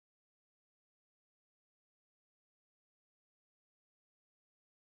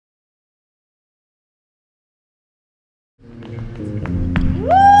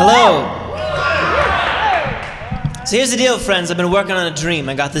Hello. So here's the deal, friends. I've been working on a dream.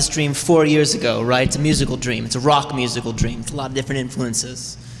 I got this dream 4 years ago, right? It's a musical dream. It's a rock musical dream. It's a lot of different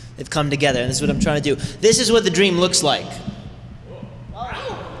influences. They've come together, and this is what I'm trying to do. This is what the dream looks like.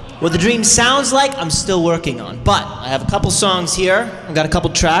 What the dream sounds like, I'm still working on. But I have a couple songs here. I've got a couple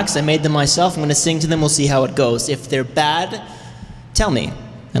tracks. I made them myself. I'm going to sing to them. We'll see how it goes. If they're bad, tell me,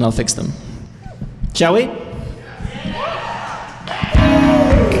 and I'll fix them. Shall we?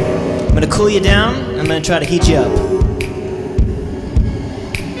 I'm going to cool you down. I'm going to try to heat you up.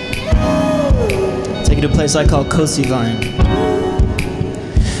 Take you to a place I call Cozy Vine.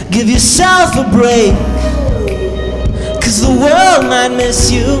 Give yourself a break, 'cause the world might miss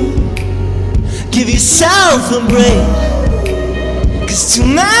you. Give yourself a break, 'cause too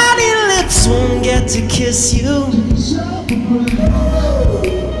many lips won't get to kiss you.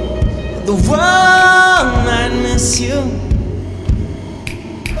 The world might miss you,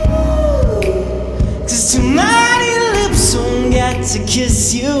 'cause too many lips won't get to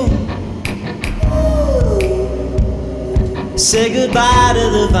kiss you. Say goodbye to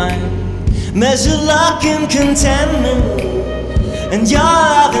the vine, measure luck and contentment, and your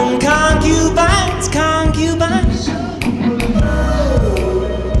loving concubines, concubines.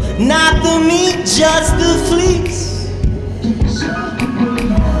 Not the meat, just the fleece.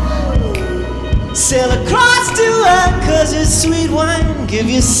 Sail across to her, 'cause it's sweet wine. Give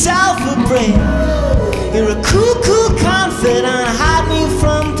yourself a break. You're a cool, cool confidant, hide me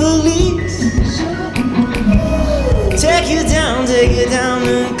from police. Take you down to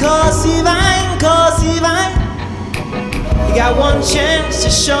Cozy Vine, Cozy Vine. You got one chance to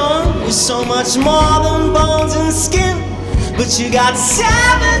show them you're so much more than bones and skin. But you got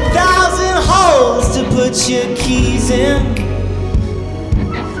 7,000 holes to put your keys in.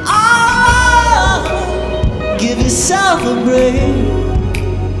 Oh, give yourself a break.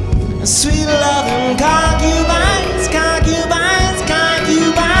 Sweet loving concubines, concubines,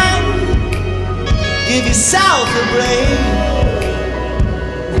 concubines. Give yourself a break.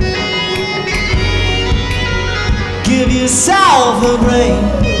 Give yourself a break.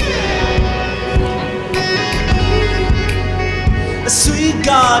 A sweet,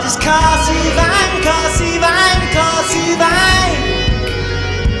 gorgeous Cozy Vine, Cozy Vine, Cozy Vine.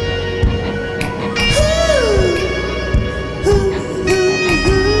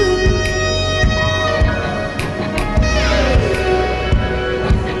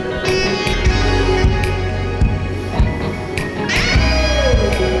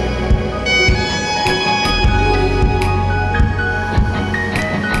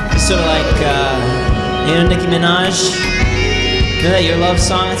 Sort of like, you know, Nicki Minaj. You know that Your Love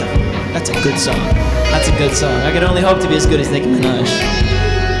song? That's a good song. That's a good song. I could only hope to be as good as Nicki Minaj.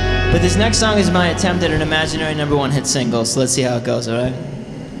 But this next song is my attempt at an imaginary #1 hit single, so let's see how it goes, alright?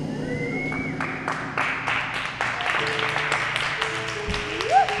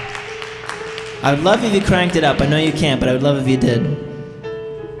 I would love if you cranked it up. I know you can't, but I would love if you did.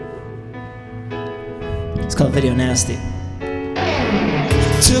 It's called Video Nasty.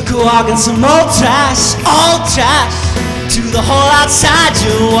 Took a walk in some old trash, to the hole outside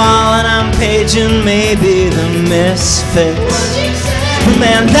your wall, and I'm paging maybe the misfits. But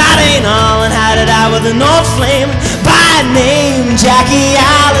man, that ain't all, and had it out with an old flame by name Jackie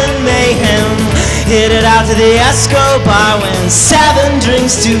Allen Mayhem. Hit it out to the Escobar, went 7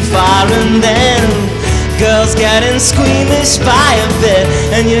 drinks too far, and then girls getting squeamish by a bit,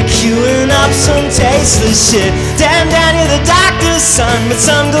 and you're queuing up some tasteless shit. Damn, you're the doctor's son, but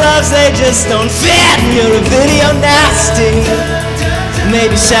some gloves, they just don't fit, and you're a video nasty.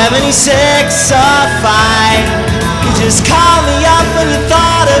 Maybe 76 or 5. You just called me up when you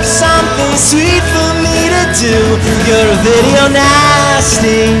thought of something sweet for me to do. You're a video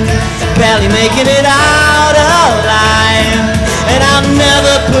nasty, barely making it out alive. And I'll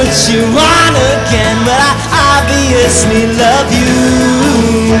never put you on again, but I obviously love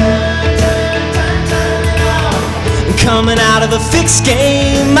you. Coming out of a fixed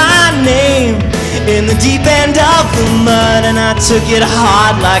game, my name in the deep end of the mud, and I took it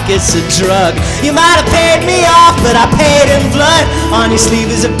hard like it's a drug. You might have paid me off, but I paid in blood. On your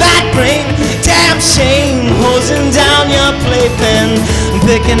sleeve is a back brain, damn shame, hosing down your playpen,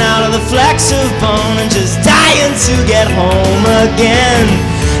 picking out of the flecks of bone, and just dying to get home again.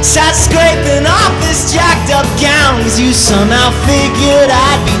 Sat scraping off this jacked up gown, 'cause you somehow figured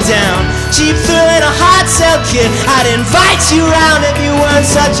I'd be down. Cheap thrill in a hard sell kit, I'd invite you round if you weren't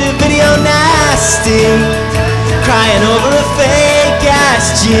such a video nasty. Crying over a fake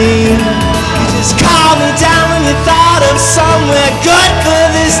ass jean. You just called me down when you thought of somewhere good for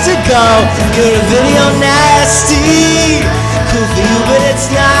this to go. You're a video nasty, Cool for you, but it's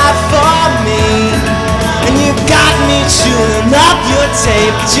not for me. And you got me chewing up your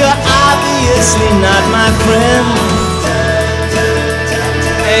tape, but you're obviously not my friend.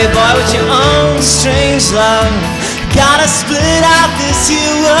 Hey boy, with your own strange love, gotta split out this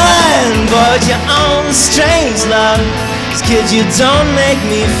here one. Boy, with your own strange love, 'cause kid, you don't make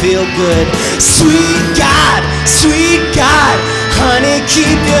me feel good. Sweet God, honey,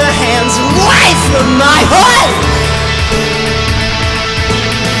 keep your hands away from my hood.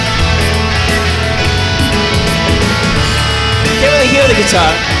 Can't really hear the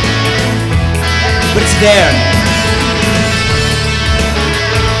guitar, but it's there.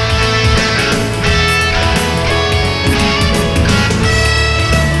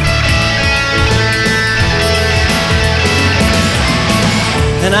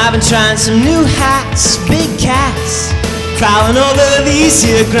 And I've been trying some new hats, big cats, prowling over these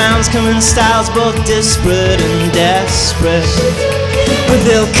here grounds, coming in styles both disparate and desperate. But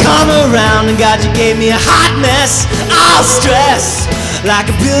they'll come around, and God, you gave me a hot mess. I'll stress like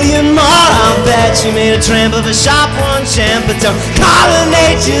a billion more. I'll bet you made a tramp of a sharp one champ, but don't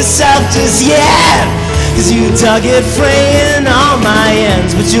colonate yourself just yet. 'Cause you dug it fraying all my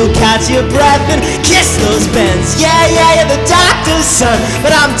ends, but you'll catch your breath and kiss those bends. Yeah, you're the doctor's son,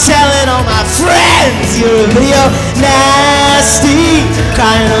 but I'm telling all my friends you're a video nasty,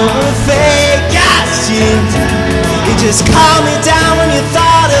 crying over fake costumes. You just calmed me down when you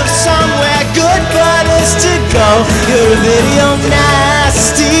thought of somewhere good for us to go. You're a video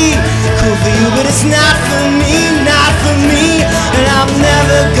nasty, cool for you, but it's not for me, not for me. And I'm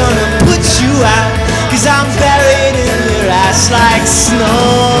never gonna put you out, 'cause I'm buried in your ass like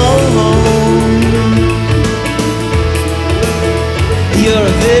snow. You're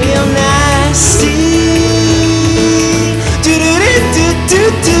a video nasty.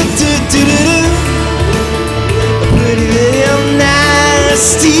 Do-do-do-do-do-do-do-do-do. A pretty video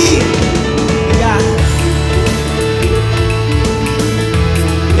nasty. Yeah.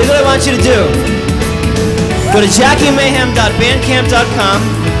 Here's what I want you to do. Go to JackieMayhem.bandcamp.com.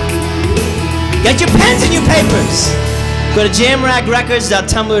 Get your pens and your papers. Go to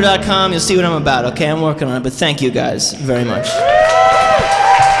jamragrecords.tumblr.com. You'll see what I'm about, okay? I'm working on it, but thank you guys very much.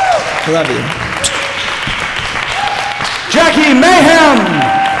 I love you. Jackie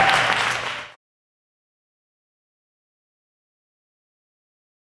Mayhem!